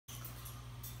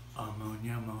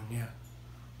Ammonia, ammonia,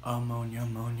 ammonia,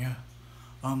 ammonia,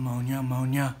 ammonia,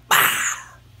 ammonia.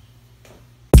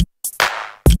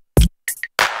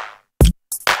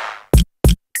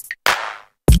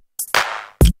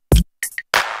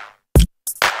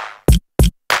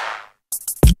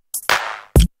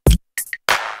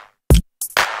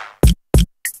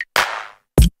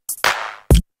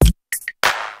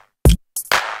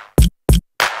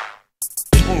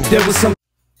 There was some.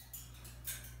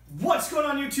 What's going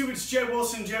on YouTube? It's Jay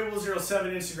Wilson,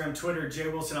 JWill07, Instagram, Twitter, Jay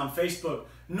Wilson on Facebook,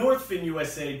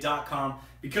 NorthFinUSA.com.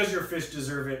 Because your fish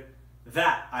deserve it,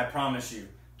 that I promise you.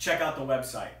 Check out the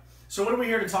website. So what are we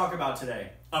here to talk about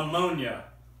today? Ammonia.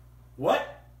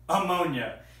 What?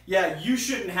 Ammonia. Yeah, you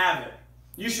shouldn't have it.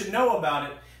 You should know about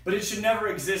it, but it should never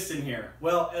exist in here.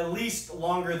 Well, at least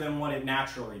longer than what it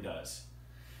naturally does.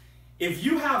 If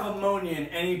you have ammonia in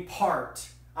any part,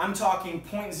 I'm talking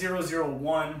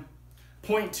 0.001,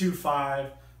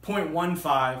 0.25,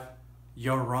 0.15,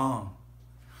 you're wrong.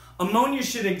 Ammonia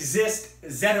should exist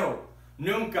zero,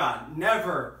 nunca,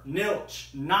 never,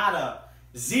 nilch, nada,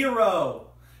 zero.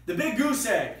 The big goose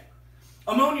egg.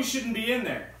 Ammonia shouldn't be in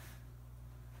there.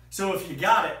 So if you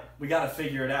got it, we got to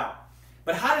figure it out.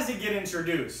 But how does it get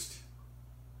introduced?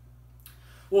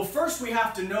 Well, first we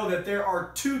have to know that there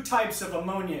are two types of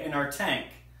ammonia in our tank.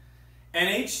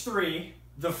 NH3,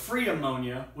 the free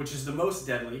ammonia, which is the most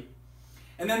deadly.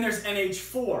 And then there's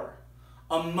NH4,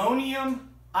 ammonium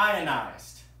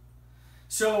ionized.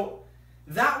 So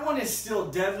that one is still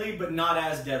deadly, but not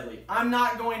as deadly. I'm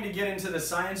not going to get into the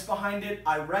science behind it.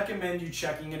 I recommend you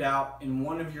checking it out in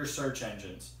one of your search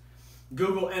engines.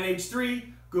 Google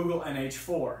NH3, Google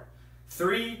NH4.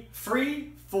 3,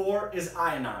 free, 4 is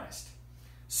ionized.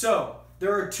 So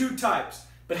there are two types,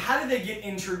 but how did they get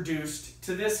introduced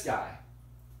to this guy?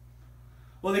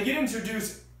 Well, they get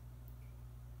introduced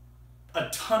a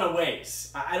ton of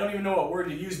ways. I don't even know what word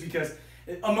to use because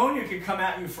ammonia can come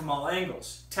at you from all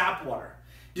angles. Tap water.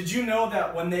 Did you know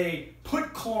that when they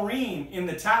put chlorine in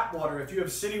the tap water, if you have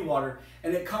city water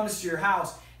and it comes to your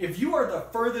house, if you are the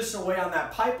furthest away on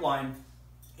that pipeline,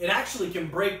 it actually can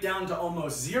break down to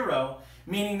almost zero,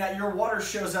 meaning that your water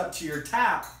shows up to your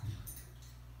tap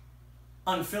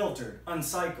unfiltered,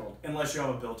 uncycled, unless you have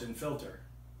a built-in filter.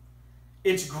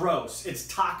 It's gross. It's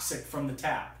toxic from the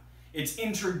tap. It's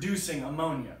introducing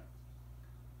ammonia.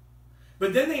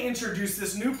 But then they introduced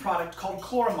this new product called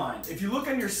chloramine. If you look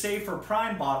on your Safer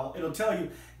Prime bottle, it'll tell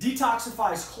you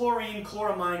detoxifies chlorine,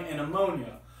 chloramine, and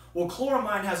ammonia. Well,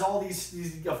 chloramine has all these,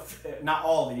 not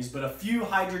all these, but a few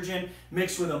hydrogen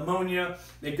mixed with ammonia.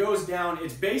 It goes down.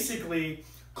 It's basically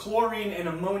chlorine and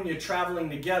ammonia traveling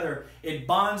together. It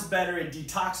bonds better, it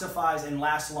detoxifies, and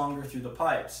lasts longer through the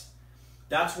pipes.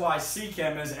 That's why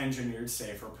CChem has engineered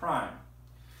Safer Prime.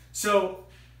 So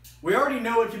we already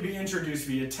know it can be introduced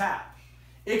via tap.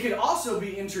 It could also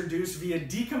be introduced via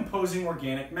decomposing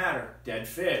organic matter, dead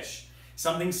fish,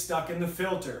 something stuck in the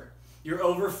filter. You're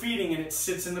overfeeding and it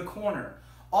sits in the corner.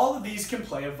 All of these can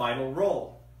play a vital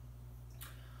role.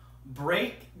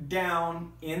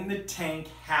 Breakdown in the tank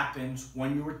happens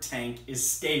when your tank is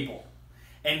stable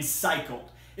and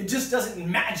cycled. It just doesn't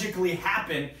magically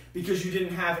happen because you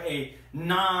didn't have a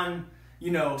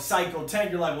cycled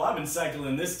tank. You're like, well, I've been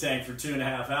cycling this tank for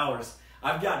 2.5 hours.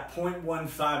 I've got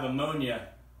 0.15 ammonia.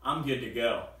 I'm good to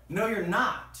go. No, you're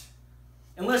not.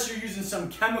 Unless you're using some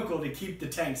chemical to keep the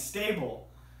tank stable.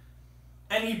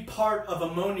 Any part of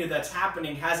ammonia that's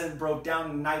happening hasn't broke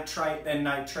down nitrite, then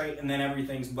nitrate, and then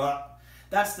everything's but.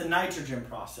 That's the nitrogen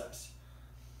process.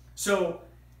 So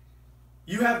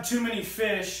you have too many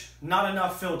fish, not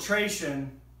enough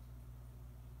filtration,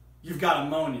 you've got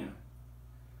ammonia.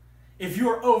 If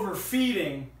you're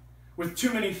overfeeding with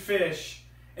too many fish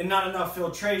and not enough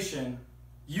filtration,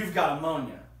 you've got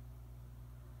ammonia.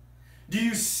 Do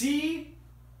you see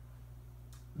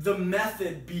the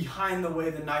method behind the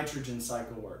way the nitrogen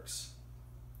cycle works?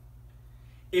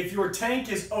 If your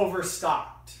tank is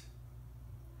overstocked,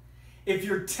 if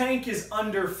your tank is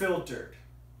underfiltered,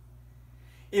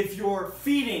 if you're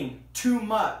feeding too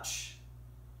much,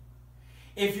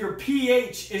 if your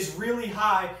pH is really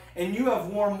high and you have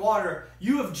warm water,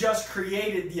 you have just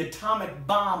created the atomic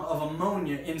bomb of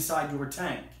ammonia inside your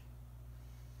tank.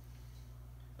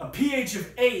 A pH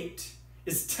of 8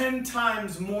 is 10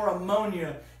 times more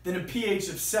ammonia than a pH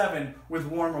of 7 with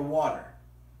warmer water.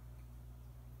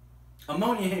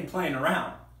 Ammonia ain't playing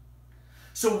around.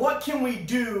 So what can we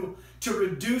do to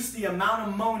reduce the amount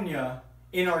of ammonia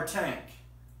in our tank?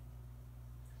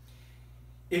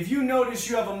 If you notice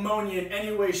you have ammonia in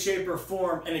any way, shape, or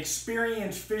form, an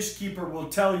experienced fish keeper will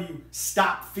tell you,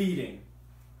 stop feeding.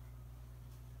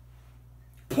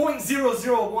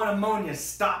 0.001 ammonia,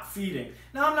 stop feeding.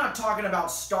 Now I'm not talking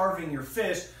about starving your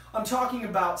fish. I'm talking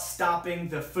about stopping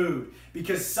the food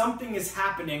because something is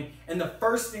happening and the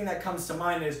first thing that comes to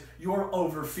mind is you're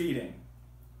overfeeding.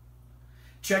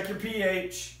 Check your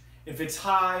pH. If it's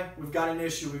high, we've got an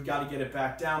issue. We've got to get it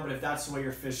back down. But if that's the way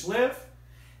your fish live,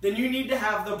 then you need to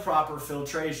have the proper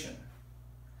filtration.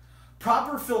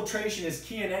 Proper filtration is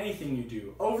key in anything you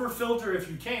do. Overfilter if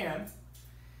you can,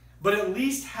 but at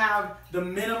least have the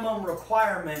minimum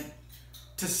requirement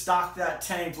to stock that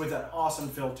tank with an awesome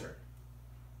filter.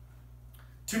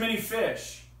 Too many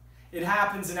fish. It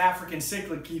happens in African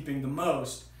cichlid keeping the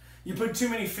most. You put too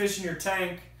many fish in your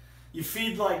tank, you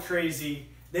feed like crazy,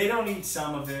 they don't eat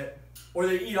some of it, or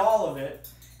they eat all of it,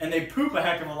 and they poop a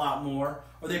heck of a lot more,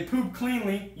 or they poop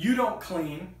cleanly, you don't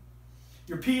clean,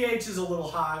 your pH is a little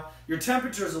high, your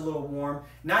temperature is a little warm,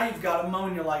 now you've got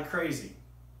ammonia like crazy.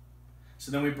 So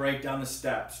then we break down the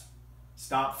steps.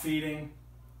 Stop feeding,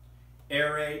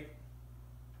 aerate,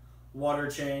 water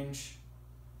change,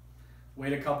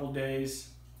 wait a couple days,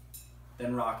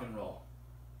 then rock and roll.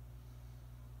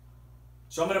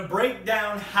 So I'm going to break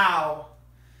down how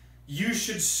you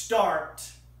should start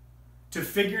to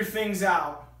figure things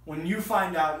out when you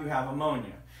find out you have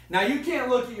ammonia. Now you can't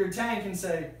look at your tank and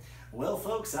say, well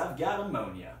folks, I've got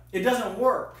ammonia. It doesn't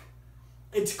work.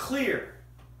 It's clear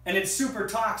and it's super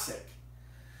toxic.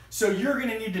 So you're going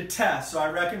to need to test. So I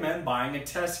recommend buying a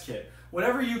test kit.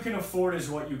 Whatever you can afford is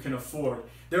what you can afford.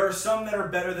 There are some that are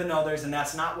better than others, and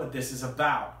that's not what this is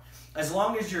about. As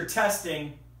long as you're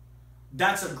testing,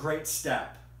 that's a great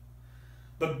step.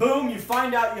 But boom, you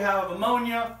find out you have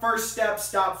ammonia. First step,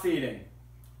 stop feeding.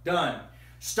 Done.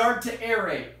 Start to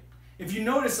aerate. If you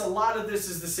notice, a lot of this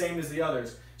is the same as the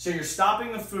others. So you're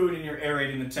stopping the food and you're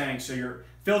aerating the tank. So you're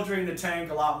filtering the tank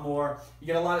a lot more. You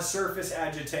get a lot of surface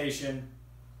agitation.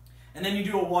 And then you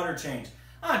do a water change.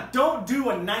 Don't do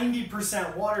a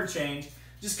 90% water change.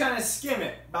 Just kind of skim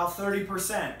it, about 30%.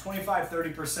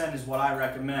 25-30% is what I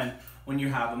recommend when you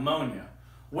have ammonia.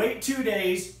 Wait 2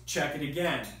 days, check it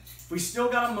again. If we still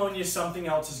got ammonia, something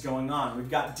else is going on. We've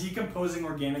got decomposing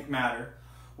organic matter.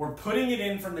 We're putting it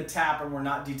in from the tap and we're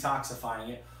not detoxifying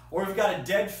it. Or we've got a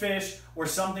dead fish or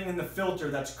something in the filter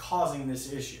that's causing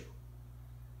this issue.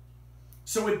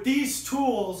 So with these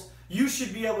tools, you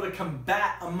should be able to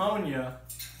combat ammonia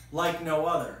like no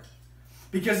other.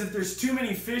 Because if there's too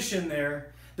many fish in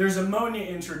there, there's ammonia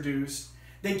introduced,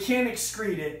 they can't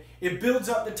excrete it, it builds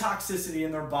up the toxicity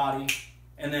in their body,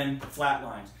 and then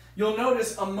flatlines. You'll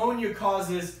notice ammonia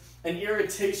causes an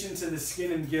irritation to the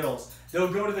skin and gills.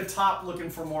 They'll go to the top looking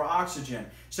for more oxygen,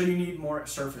 so you need more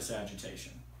surface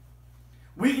agitation.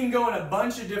 We can go in a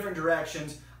bunch of different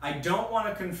directions. I don't want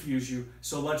to confuse you,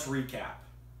 so let's recap.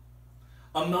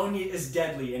 Ammonia is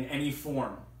deadly in any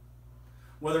form.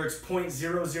 Whether it's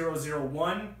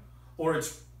 0.0001 or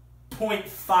it's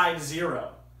 0.50,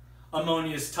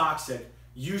 ammonia is toxic.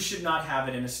 You should not have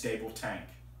it in a stable tank.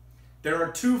 There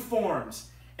are two forms,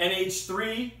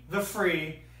 NH3, the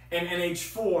free, and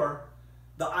NH4,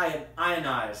 the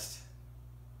ionized.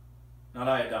 Not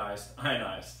iodized,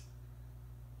 ionized.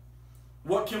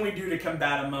 What can we do to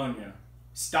combat ammonia?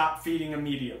 Stop feeding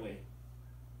immediately.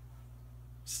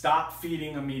 Stop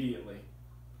feeding immediately.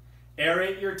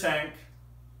 Aerate your tank.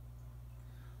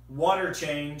 Water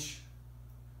change.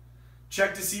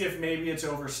 Check to see if maybe it's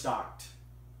overstocked.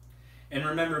 And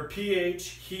remember, pH,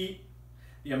 heat,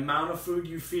 the amount of food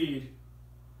you feed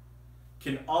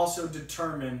can also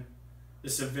determine the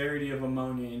severity of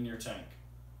ammonia in your tank.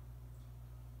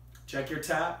 Check your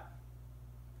tap.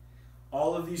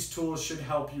 All of these tools should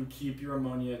help you keep your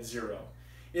ammonia at 0.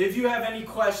 If you have any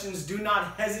questions, do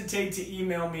not hesitate to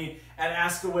email me at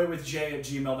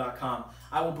askawaywithj@gmail.com.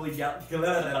 I will be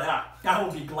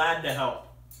glad to help.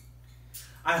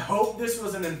 I hope this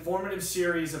was an informative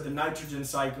series of the nitrogen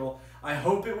cycle. I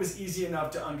hope it was easy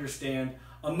enough to understand.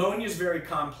 Ammonia is very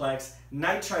complex.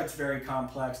 Nitrite's very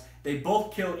complex. They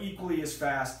both kill equally as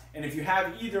fast. And if you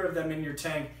have either of them in your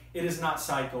tank, it is not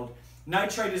cycled.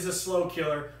 Nitrite is a slow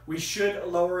killer. We should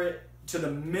lower it to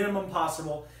the minimum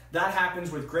possible. That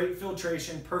happens with great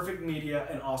filtration, perfect media,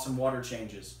 and awesome water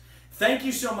changes. Thank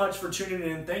you so much for tuning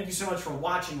in. Thank you so much for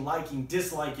watching, liking,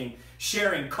 disliking,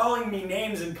 sharing, calling me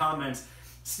names in comments,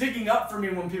 sticking up for me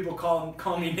when people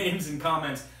call me names in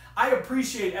comments. I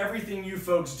appreciate everything you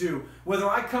folks do. Whether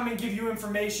I come and give you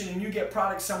information and you get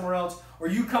products somewhere else, or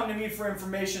you come to me for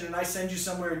information and I send you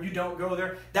somewhere and you don't go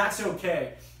there, that's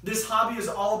okay. This hobby is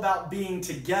all about being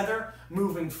together,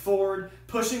 moving forward,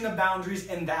 pushing the boundaries,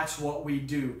 and that's what we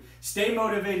do. Stay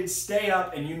motivated, stay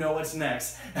up, and you know what's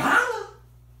next. Holla!